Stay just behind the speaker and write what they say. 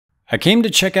I came to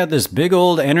check out this big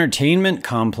old entertainment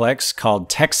complex called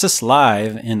Texas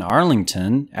Live in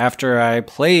Arlington after I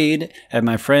played at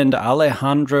my friend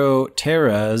Alejandro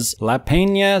Terra's La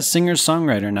Pena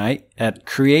singer-songwriter night at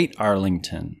Create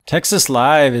Arlington. Texas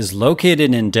Live is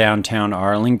located in downtown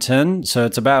Arlington, so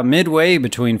it's about midway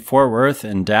between Fort Worth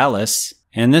and Dallas.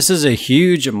 And this is a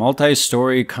huge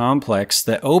multi-story complex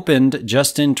that opened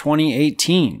just in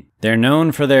 2018. They're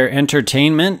known for their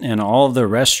entertainment and all of the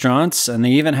restaurants, and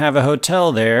they even have a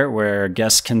hotel there where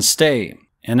guests can stay.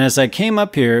 And as I came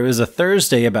up here, it was a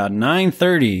Thursday about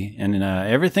 9:30, and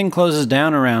everything closes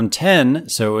down around 10,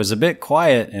 so it was a bit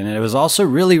quiet, and it was also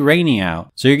really rainy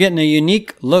out. So you're getting a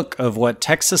unique look of what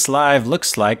Texas Live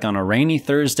looks like on a rainy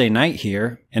Thursday night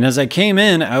here. And as I came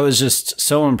in, I was just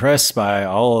so impressed by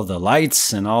all of the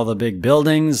lights and all the big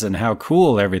buildings and how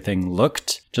cool everything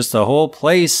looked. Just the whole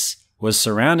place was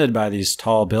surrounded by these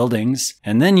tall buildings.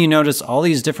 And then you notice all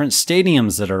these different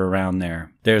stadiums that are around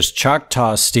there. There's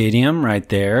Choctaw Stadium right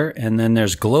there, and then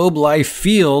there's Globe Life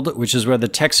Field, which is where the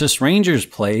Texas Rangers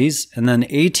plays, and then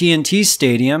AT&T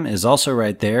Stadium is also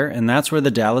right there, and that's where the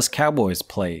Dallas Cowboys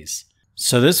plays.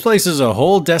 So this place is a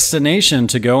whole destination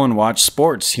to go and watch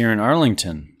sports here in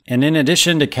Arlington. And in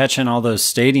addition to catching all those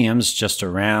stadiums just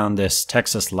around this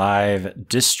Texas Live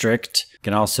district, you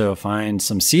can also find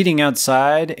some seating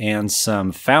outside and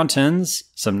some fountains,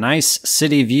 some nice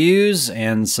city views,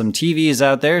 and some TVs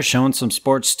out there showing some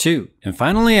sports too. And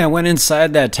finally, I went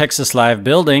inside that Texas Live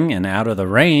building and out of the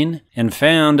rain and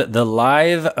found the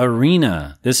Live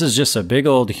Arena. This is just a big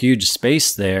old huge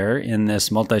space there in this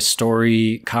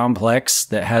multi-story complex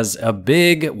that has a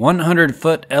big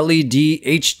 100-foot LED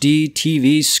HD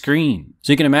TV screen.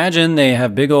 So you can imagine they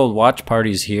have big old watch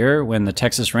parties here when the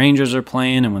Texas Rangers are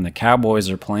playing and when the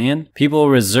Cowboys are playing. People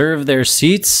reserve their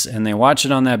seats and they watch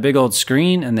it on that big old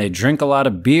screen, and they drink a lot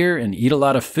of beer and eat a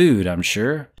lot of food, I'm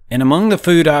sure. And among the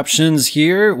food options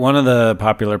here, one of the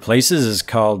popular places is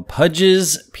called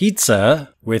Pudge's Pizza,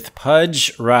 with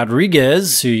Pudge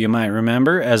Rodriguez, who you might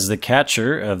remember as the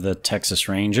catcher of the Texas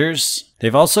Rangers.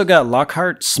 They've also got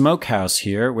Lockhart Smokehouse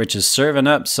here, which is serving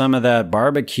up some of that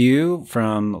barbecue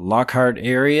from Lockhart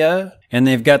area. And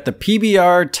they've got the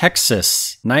PRB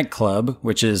Texas nightclub,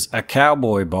 which is a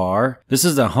cowboy bar. This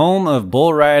is the home of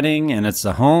bull riding, and it's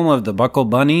the home of the Buckle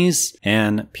Bunnies.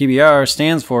 And PBR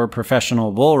stands for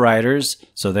Professional Bull Riders,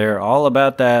 so they're all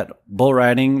about that bull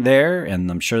riding there, and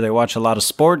I'm sure they watch a lot of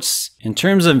sports. In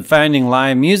terms of finding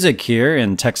live music here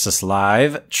in Texas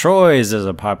Live, Troy's is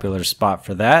a popular spot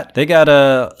for that. They got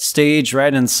a stage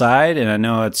right inside, and I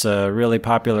know it's a really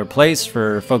popular place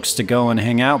for folks to go and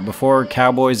hang out before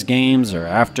Cowboys games or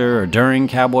after or during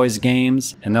Cowboys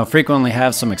games, and they'll frequently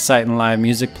have some exciting live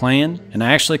music playing. And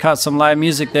I actually caught some live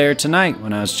music there tonight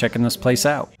when I was checking this place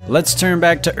out. Let's turn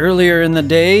back to earlier in the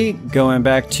day, going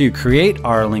back to Create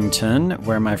Arlington,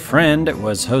 where my friend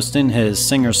was hosting his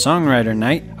singer-songwriter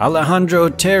night. Alejandro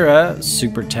Terra,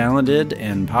 super talented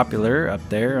and popular up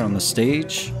there on the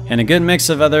stage. And a good mix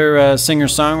of other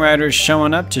singer-songwriters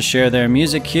showing up to share their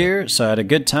music here, so I had a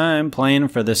good time playing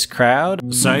for this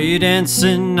crowd. Saw you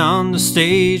dancing on the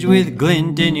stage with a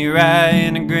glint in your eye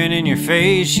and a grin in your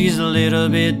face. She's a little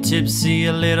bit tipsy,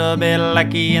 a little bit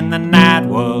lucky, and the night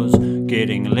was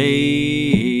getting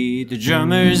late. The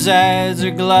drummer's eyes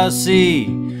are glossy,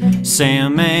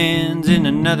 Sam Ann's in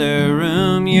another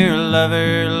room. Your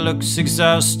lover looks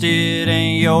exhausted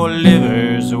and your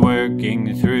liver's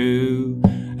working through.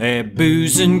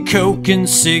 Booze and coke and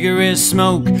cigarette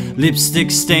smoke, lipstick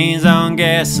stains on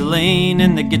gasoline,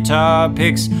 and the guitar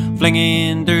picks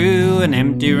flinging through an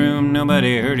empty room.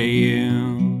 Nobody heard of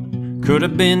you. Could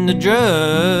have been the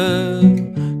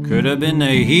drug, could have been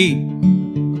the heat,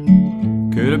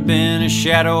 could have been a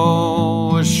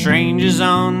shadow of strangers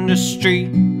on the street.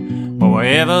 But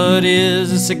whatever it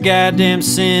is, it's a goddamn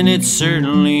sin, it's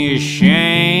certainly a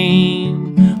shame.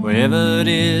 Whatever it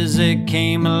is, it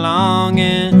came along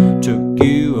and took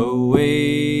you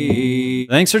away.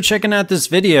 Thanks for checking out this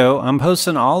video. I'm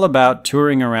posting all about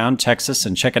touring around Texas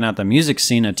and checking out the music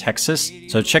scene of Texas,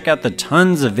 so check out the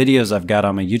tons of videos I've got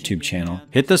on my YouTube channel.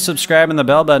 Hit the subscribe and the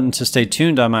bell button to stay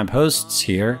tuned on my posts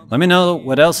here. Let me know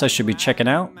what else I should be checking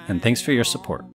out, and thanks for your support.